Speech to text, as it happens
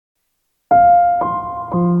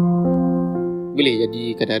boleh jadi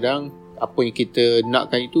kadang-kadang apa yang kita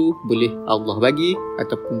nakkan itu boleh Allah bagi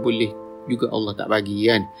ataupun boleh juga Allah tak bagi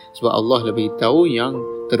kan. Sebab Allah lebih tahu yang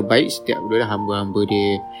terbaik setiap hamba-hamba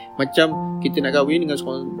dia. Macam kita nak kahwin dengan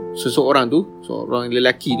seseorang tu, seorang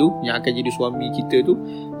lelaki tu yang akan jadi suami kita tu,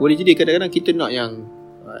 boleh jadi kadang-kadang kita nak yang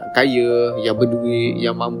kaya, yang berduit,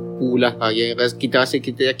 yang mampulah, yang kita rasa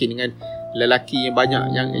kita yakin dengan lelaki yang banyak,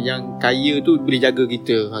 yang kaya tu boleh jaga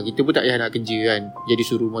kita. Kita pun tak payah nak kerja kan, jadi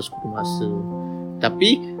suruh masa.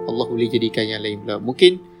 Tapi Allah boleh jadikan yang lain pula.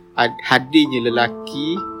 Mungkin hadirnya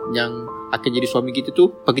lelaki yang akan jadi suami kita tu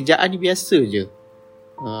pekerjaan ni biasa je,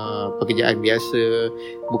 pekerjaan biasa,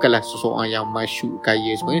 bukanlah seseorang yang masyhur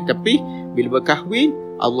kaya sebenarnya, tapi bila berkahwin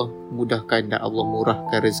Allah mudahkan dan Allah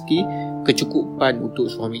murahkan rezeki, kecukupan untuk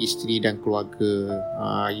suami isteri dan keluarga.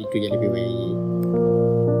 Itu yang lebih baik.